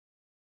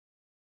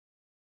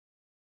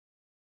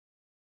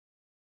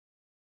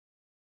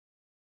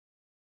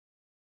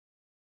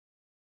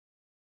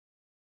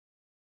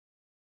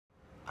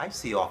I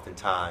see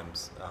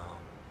oftentimes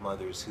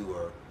mothers who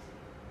are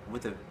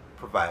with a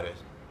provider,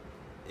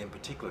 in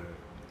particular,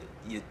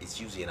 it's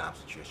usually an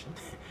obstetrician,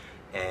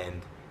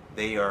 and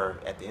they are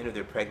at the end of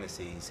their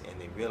pregnancies and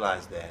they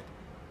realize that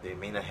they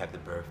may not have the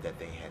birth that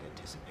they had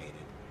anticipated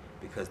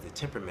because the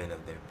temperament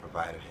of their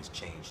provider has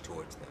changed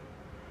towards them.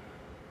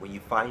 When you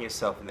find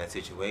yourself in that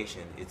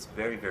situation, it's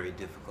very, very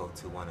difficult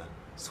to want to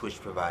switch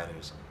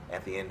providers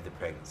at the end of the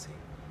pregnancy.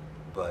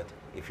 But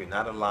if you're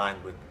not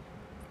aligned with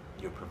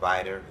your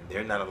provider and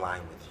they're not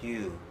aligned with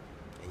you,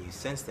 and you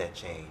sense that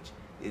change,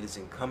 it is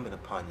incumbent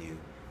upon you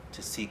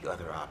to seek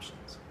other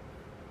options.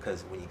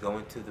 Because when you go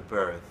into the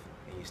birth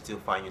and you still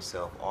find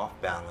yourself off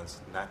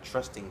balance, not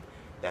trusting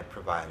that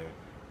provider,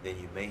 then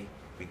you may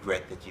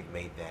regret that you've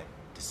made that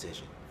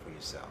decision for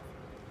yourself.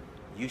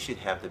 You should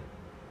have the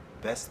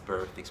best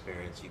birth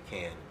experience you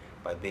can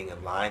by being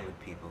aligned with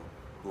people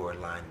who are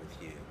aligned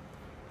with you.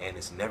 And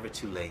it's never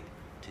too late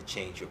to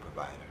change your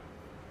provider.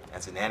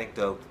 As an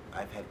anecdote,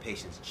 I've had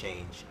patients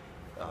change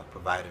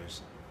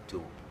providers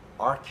to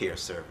our care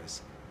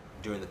service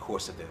during the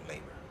course of their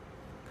labor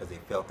because they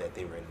felt that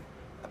they were in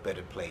a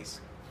better place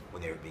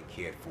when they were being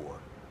cared for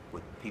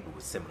with people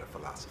with similar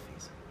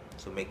philosophies.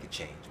 So make the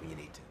change when you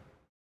need to.